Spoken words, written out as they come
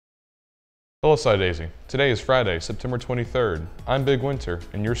Hello, Sci Daisy. Today is Friday, September 23rd. I'm Big Winter,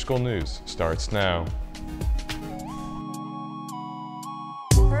 and your school news starts now.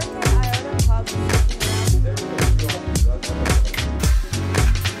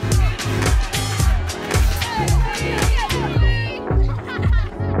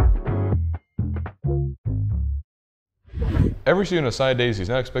 Every student of Sci Daisy is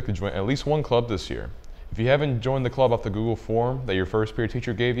now expected to join at least one club this year. If you haven't joined the club off the Google form that your first period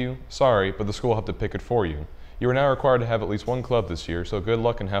teacher gave you, sorry, but the school will have to pick it for you. You are now required to have at least one club this year, so good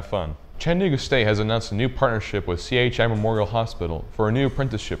luck and have fun. Chattanooga State has announced a new partnership with CHI Memorial Hospital for a new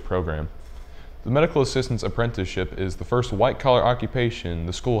apprenticeship program. The Medical Assistance Apprenticeship is the first white-collar occupation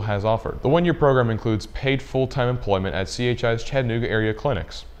the school has offered. The one-year program includes paid full-time employment at CHI's Chattanooga area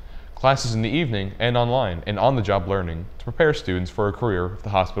clinics, classes in the evening and online, and on-the-job learning to prepare students for a career with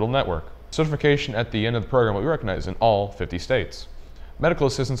the hospital network. Certification at the end of the program will be recognized in all 50 states. Medical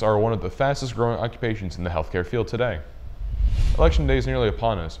assistants are one of the fastest growing occupations in the healthcare field today. Election day is nearly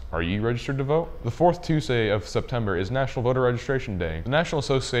upon us. Are you registered to vote? The fourth Tuesday of September is National Voter Registration Day. The National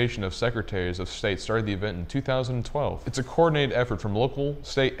Association of Secretaries of State started the event in 2012. It's a coordinated effort from local,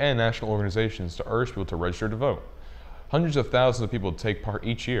 state, and national organizations to urge people to register to vote. Hundreds of thousands of people take part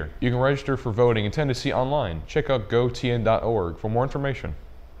each year. You can register for voting in Tennessee online. Check out gotn.org for more information.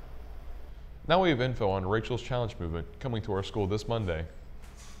 Now we have info on Rachel's Challenge movement coming to our school this Monday.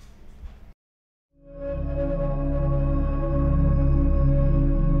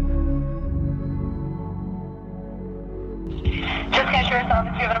 Just insurance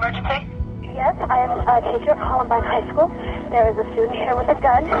office, you have an emergency? Yes, I am a teacher at Columbine High School. There is a student here with a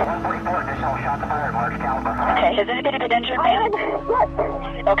gun. 144 additional shots fired, large caliber. Okay, has anybody been injured, ma'am? Yes.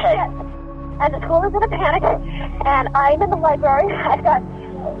 Okay. Yes. And the school is in a panic, and I'm in the library. I've got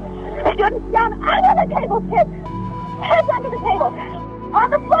students down under the table, kids. Heads under the table.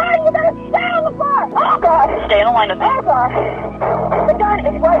 On the floor, you better stay on the floor. Oh, God. Stay in the line with me. Oh, God. The gun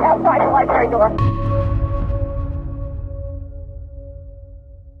is right outside the library door.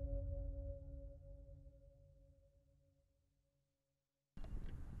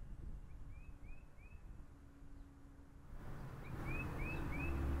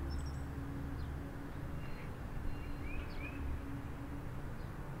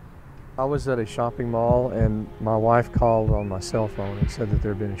 I was at a shopping mall and my wife called on my cell phone and said that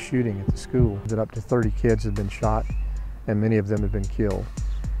there had been a shooting at the school, that up to 30 kids had been shot and many of them had been killed.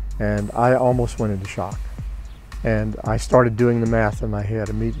 And I almost went into shock. And I started doing the math in my head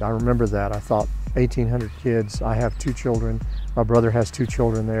immediately. I remember that. I thought 1,800 kids, I have 2 children, my brother has 2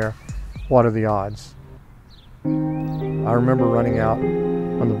 children there. What are the odds? I remember running out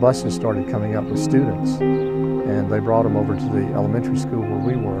when the buses started coming up with students, and they brought them over to the elementary school where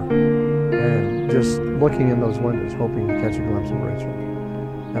we were, and just looking in those windows hoping to catch a glimpse of Rachel.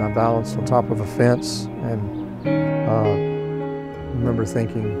 And I balanced on top of a fence and remember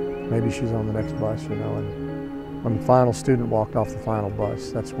thinking maybe she's on the next bus, you know. And when the final student walked off the final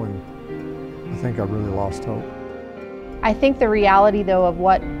bus, that's when I think I really lost hope. I think the reality though of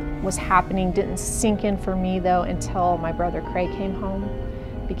what was happening didn't sink in for me though until my brother Craig came home,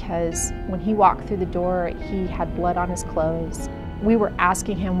 because when he walked through the door he had blood on his clothes. We were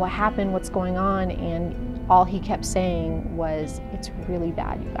asking him what happened, what's going on, and all he kept saying was, "It's really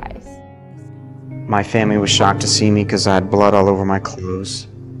bad, you guys." My family was shocked to see me because I had blood all over my clothes,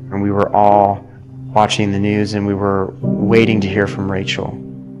 and we were all watching the news and we were waiting to hear from Rachel.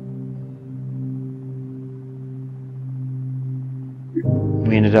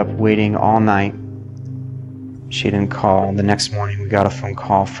 We ended up waiting all night. She didn't call. The next morning we got a phone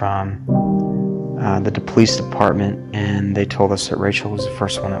call from the police department, and they told us that Rachel was the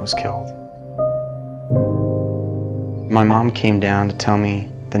first one that was killed. My mom came down to tell me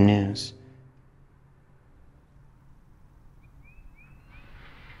the news.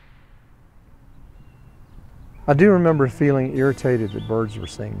 I do remember feeling irritated that birds were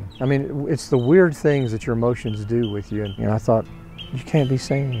singing. I mean, it's the weird things that your emotions do with you, and I thought, you can't be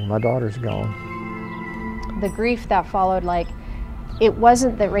singing, my daughter's gone. The grief that followed, like, it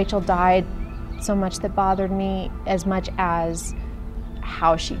wasn't that Rachel died so much that bothered me as much as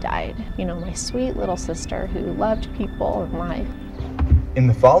how she died. You know, my sweet little sister who loved people and life. In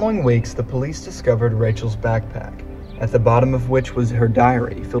the following weeks, the police discovered Rachel's backpack, at the bottom of which was her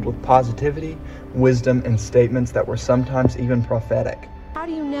diary filled with positivity, wisdom, and statements that were sometimes even prophetic. How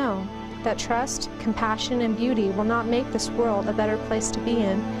do you know that trust, compassion, and beauty will not make this world a better place to be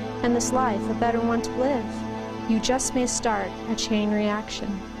in and this life a better one to live? You just may start a chain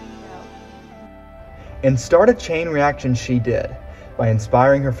reaction. And start a chain reaction she did, by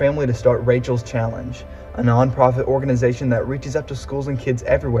inspiring her family to start Rachel's Challenge, a nonprofit organization that reaches out to schools and kids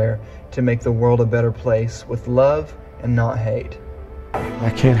everywhere to make the world a better place with love and not hate.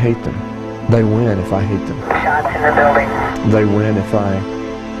 I can't hate them. They win if I hate them. Shots in the building. They win if I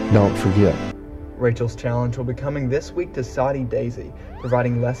don't forget. Rachel's Challenge will be coming this week to Saudi Daisy,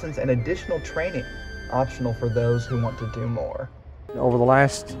 providing lessons and additional training, optional for those who want to do more. Over the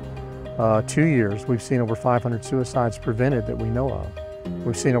last 2 years, we've seen over 500 suicides prevented that we know of.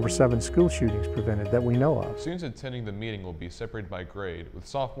 We've seen over 7 school shootings prevented that we know of. Students attending the meeting will be separated by grade, with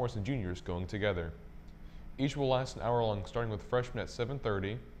sophomores and juniors going together. Each will last an hour long, starting with freshmen at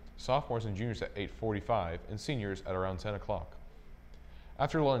 7:30, sophomores and juniors at 8:45, and seniors at around 10 o'clock.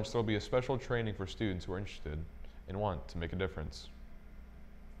 After lunch, there will be a special training for students who are interested and want to make a difference.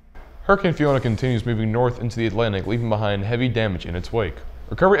 Hurricane Fiona continues moving north into the Atlantic, leaving behind heavy damage in its wake.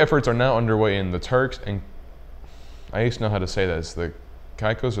 Recovery efforts are now underway in the Turks and I used to know how to say that. It's the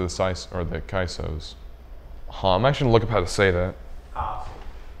Caicos or the Caisos. I'm actually gonna look up how to say that.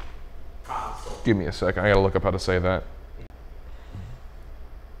 Give me a second. I gotta look up how to say that.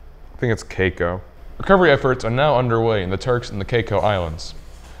 I think it's Caicos. Recovery efforts are now underway in the Turks and the Caicos Islands.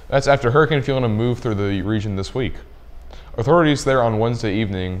 That's after Hurricane Fiona moved through the region this week. Authorities there on Wednesday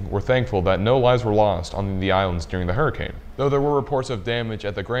evening were thankful that no lives were lost on the islands during the hurricane, though there were reports of damage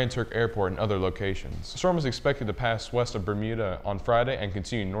at the Grand Turk Airport and other locations. The storm is expected to pass west of Bermuda on Friday and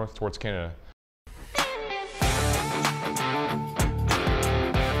continue north towards Canada.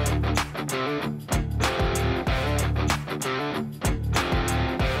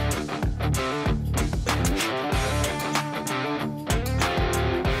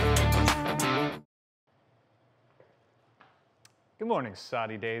 Good morning,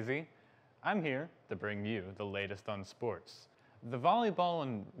 Saudi Daisy. I'm here to bring you the latest on sports. The volleyball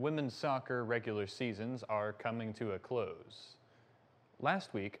and women's soccer regular seasons are coming to a close.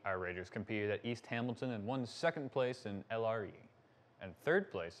 Last week, our Raiders competed at East Hamilton and won second place in LRE and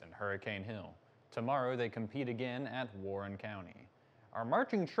third place in Hurricane Hill. Tomorrow, they compete again at Warren County. Our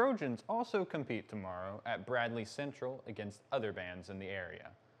marching Trojans also compete tomorrow at Bradley Central against other bands in the area.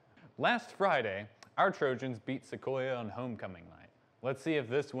 Last Friday, our Trojans beat Sequoia on homecoming night. Let's see if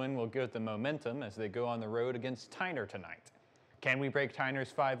this win will give them momentum as they go on the road against Tyner tonight. Can we break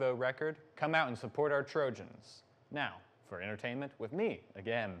Tyner's 5-0 record? Come out and support our Trojans. Now, for entertainment with me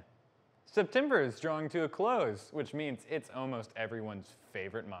again. September is drawing to a close, which means it's almost everyone's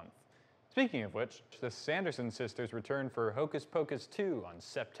favorite month. Speaking of which, the Sanderson sisters return for Hocus Pocus 2 on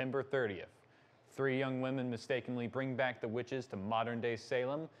September 30th. 3 young women mistakenly bring back the witches to modern-day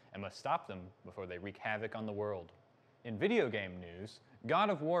Salem and must stop them before they wreak havoc on the world. In video game news, God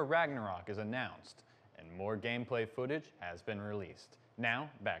of War Ragnarok is announced, and more gameplay footage has been released.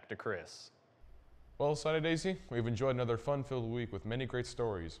 Now, back to Chris. Well, Saudi Daisy, we've enjoyed another fun-filled week with many great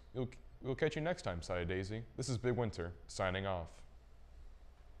stories. We'll catch you next time, Saudi Daisy. This is Big Winter, signing off.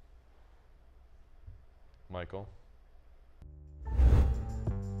 Michael.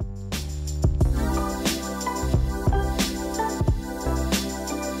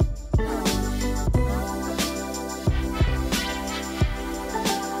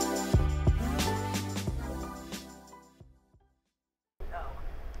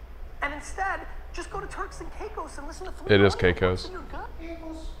 And instead, just go to Turks and Caicos and listen to 3 It is Caicos.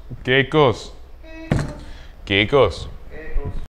 Caicos. Caicos.